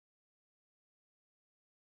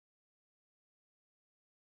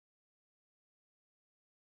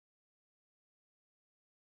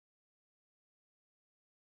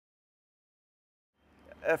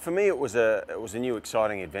For me, it was a new,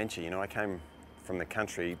 exciting adventure. You know, I came from the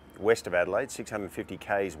country west of Adelaide, 650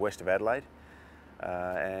 k's west of Adelaide,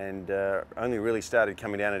 and only really started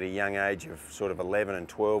coming down at a young age of sort of 11 and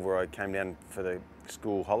 12, where I came down for the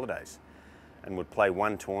school holidays and would play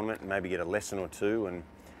one tournament and maybe get a lesson or two, and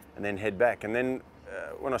then head back. And then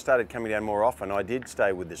when I started coming down more often, I did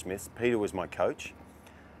stay with the Smiths. Peter was my coach,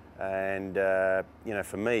 and you know,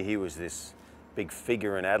 for me, he was this big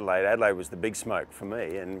figure in Adelaide. Adelaide was the big smoke for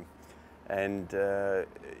me, and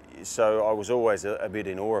so I was always a bit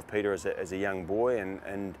in awe of Peter as a young boy,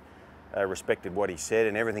 and respected what he said,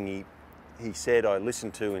 and everything he said I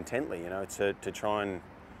listened to intently, you know, to try and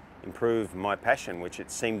improve my passion, which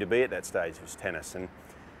it seemed to be at that stage, was tennis. And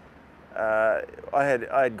I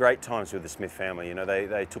had great times with the Smith family. You know,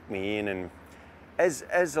 they took me in, and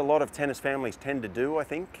as a lot of tennis families tend to do, I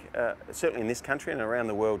think, certainly in this country and around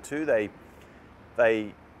the world too, they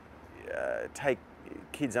take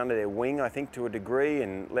kids under their wing, I think, to a degree,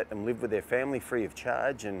 and let them live with their family free of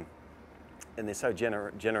charge, and they're so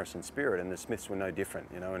generous in spirit, and the Smiths were no different,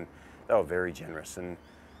 you know, and they were very generous, and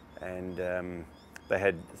they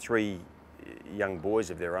had 3 young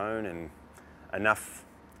boys of their own, and enough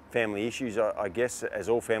family issues, I guess, as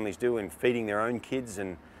all families do, in feeding their own kids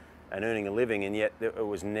and earning a living, and yet it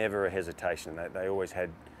was never a hesitation. They always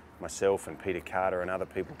had myself and Peter Carter and other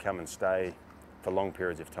people come and stay for long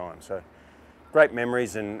periods of time. So great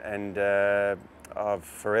memories, and I've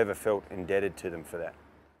forever felt indebted to them for that.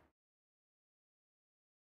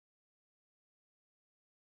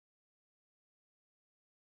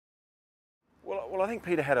 Well, I think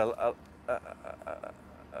Peter had a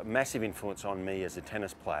massive influence on me as a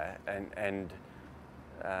tennis player, and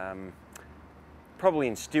probably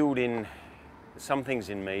instilled in some things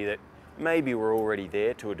in me that maybe were already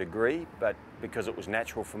there to a degree, but because it was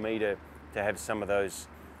natural for me to have some of those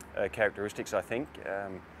characteristics, I think,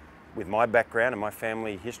 with my background and my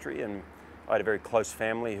family history. And I had a very close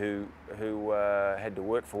family who had to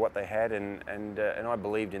work for what they had, and I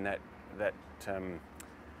believed in that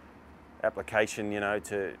application, you know,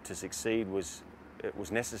 to succeed it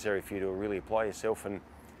was necessary for you to really apply yourself and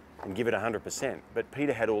give it 100%. But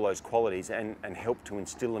Peter had all those qualities and helped to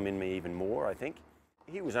instill them in me even more, I think.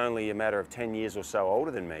 He was only a matter of 10 years or so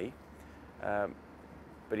older than me,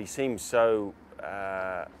 but he seemed so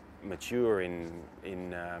mature in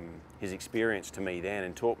his experience to me then,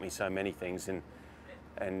 and taught me so many things,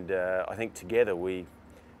 and I think together we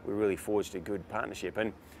really forged a good partnership.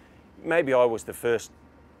 And maybe I was the first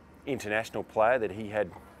international player that he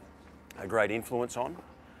had a great influence on.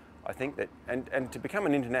 I think that, and to become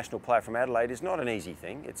an international player from Adelaide is not an easy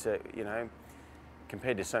thing. It's you know,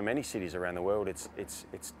 compared to so many cities around the world, it's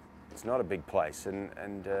not a big place, and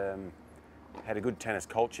had a good tennis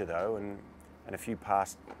culture though, and a few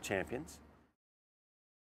past champions.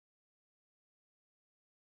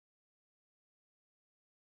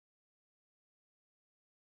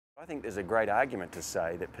 I think there's a great argument to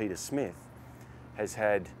say that Peter Smith has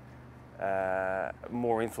had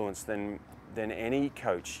more influence than any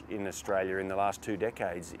coach in Australia in the last 2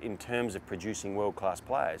 decades in terms of producing world-class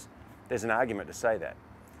players. There's an argument to say that.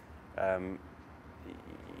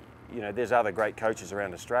 You know, there's other great coaches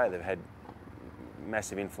around Australia that have had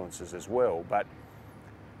massive influences as well, but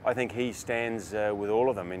I think he stands with all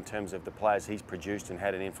of them in terms of the players he's produced and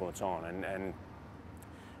had an influence on. And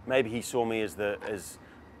maybe he saw me as the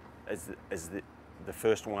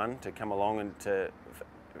first one to come along and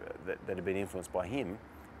that had been influenced by him.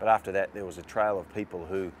 But after that, there was a trail of people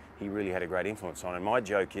who he really had a great influence on. And my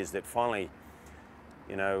joke is that finally,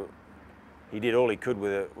 you know, he did all he could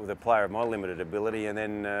with a player of my limited ability, and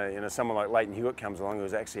then you know, someone like Lleyton Hewitt comes along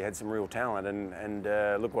who's actually had some real talent, and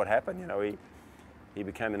look what happened. You know, he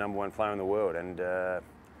became the #1 player in the world, and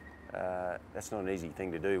that's not an easy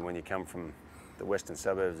thing to do when you come from the western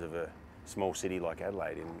suburbs of a small city like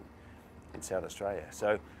Adelaide in South Australia.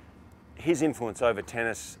 So his influence over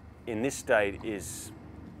tennis in this state is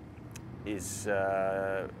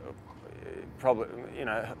probably, you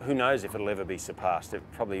know, who knows if it'll ever be surpassed.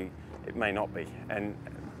 It may not be.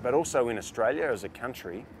 But also in Australia as a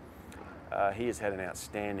country, he has had an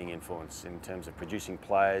outstanding influence in terms of producing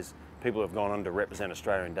players, people who have gone on to represent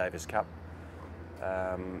Australia in Davis Cup,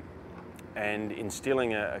 and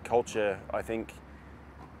instilling a culture, I think,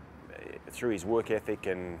 through his work ethic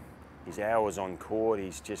and his hours on court.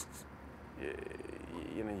 He's just,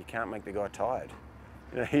 you know, you can't make the guy tired.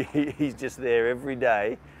 You know, he's just there every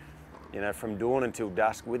day, you know, from dawn until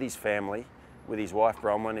dusk with his family, with his wife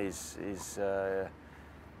Bronwyn,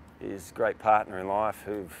 his great partner in life,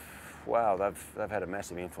 wow, they've had a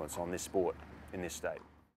massive influence on this sport in this state.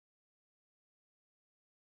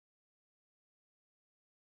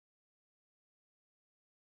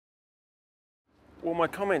 Well, my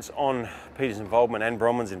comments on Peter's involvement and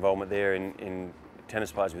Bronwyn's involvement there in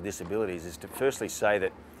tennis players with disabilities is to firstly say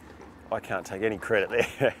that I can't take any credit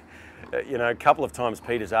there. You know, a couple of times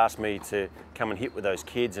Peter's asked me to come and hit with those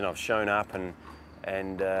kids, and I've shown up, and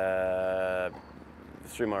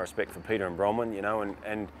through my respect for Peter and Bronwyn, you know,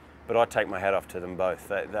 but I take my hat off to them both.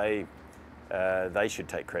 They should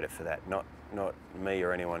take credit for that, not me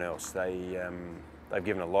or anyone else. They've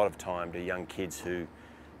given a lot of time to young kids who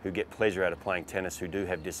get pleasure out of playing tennis, who do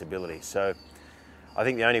have disabilities. So I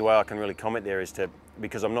think the only way I can really comment there is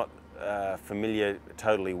because I'm not familiar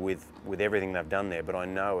totally with everything they've done there, but I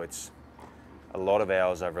know it's a lot of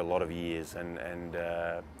hours over a lot of years, and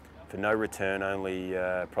for no return, only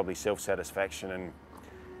probably self-satisfaction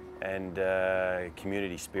and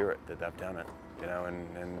community spirit that they've done it, you know,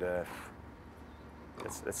 and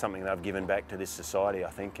it's something they've given back to this society, I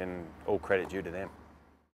think, and all credit due to them.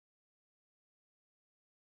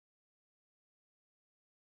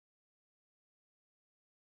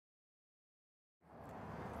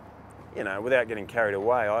 You know, without getting carried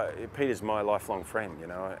away, Peter's my lifelong friend, you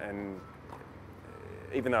know, and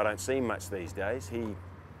even though I don't see him much these days,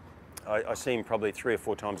 I see him probably 3 or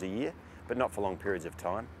 4 times a year, but not for long periods of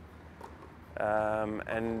time.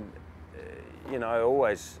 You know, I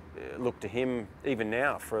always look to him, even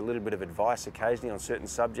now, for a little bit of advice occasionally on certain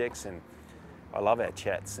subjects, and I love our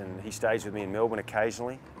chats. And he stays with me in Melbourne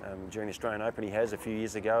occasionally. During the Australian Open he has a few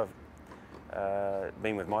years ago,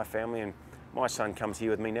 been with my family, and my son comes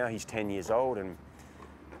here with me now. He's 10 years old, and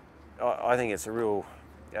I think it's a real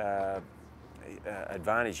huge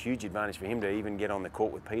advantage for him to even get on the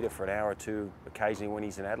court with Peter for an hour or two occasionally when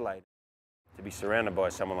he's in Adelaide. To be surrounded by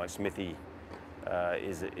someone like Smithy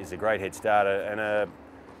is a great head start and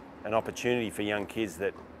an opportunity for young kids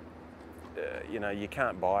that you know, you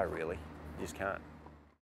can't buy really. You just can't.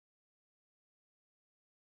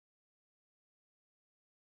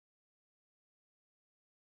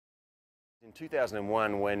 In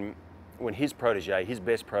 2001, when his protege, his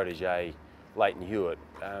best protege, Lleyton Hewitt,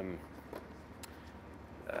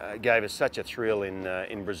 gave us such a thrill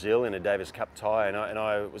in Brazil in a Davis Cup tie, and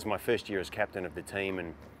it was my first year as captain of the team,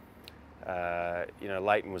 and you know,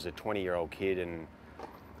 Lleyton was a 20-year-old kid, and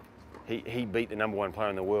he beat the #1 player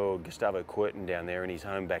in the world, Gustavo Kuerten, down there in his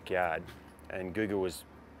home backyard, and Guga was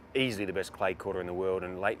easily the best clay courter in the world,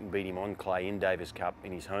 and Lleyton beat him on clay in Davis Cup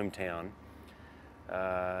in his hometown.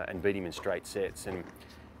 And beat him in straight sets, and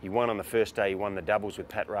he won on the first day. He won the doubles with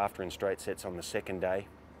Pat Rafter in straight sets on the second day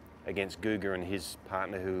against Guga and his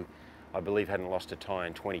partner, who I believe hadn't lost a tie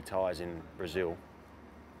in 20 ties in Brazil,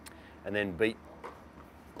 and then beat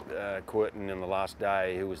Kuerten in the last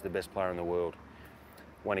day, who was the best player in the world.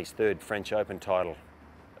 Won his 3rd French Open title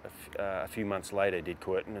a few months later, did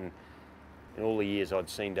Kuerten, and in all the years I'd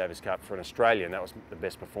seen Davis Cup for an Australian, that was the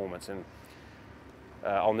best performance. And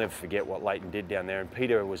I'll never forget what Lleyton did down there, and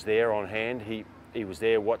Peter was there on hand. He was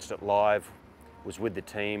there, watched it live, was with the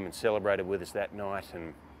team and celebrated with us that night.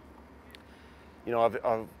 And you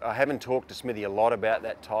know, I haven't talked to Smithy a lot about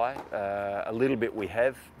that tie. A little bit we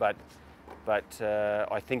have, but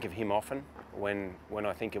I think of him often when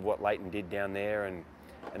I think of what Lleyton did down there and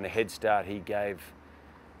the head start he gave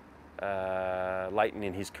Lleyton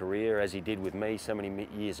in his career, as he did with me so many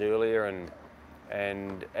years earlier,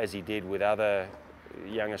 and as he did with other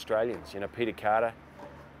young Australians. You know, Peter Carter,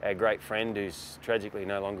 our great friend, who's tragically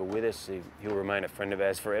no longer with us, he'll remain a friend of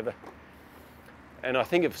ours forever. And I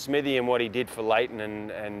think of Smithy and what he did for Lleyton,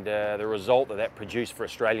 and the result that produced for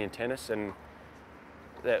Australian tennis, and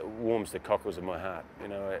that warms the cockles of my heart. You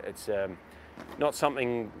know, it's not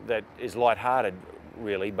something that is light-hearted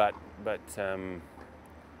really, but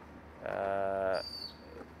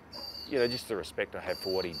you know, just the respect I have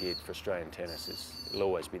for what he did for Australian tennis, it'll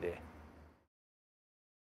always be there.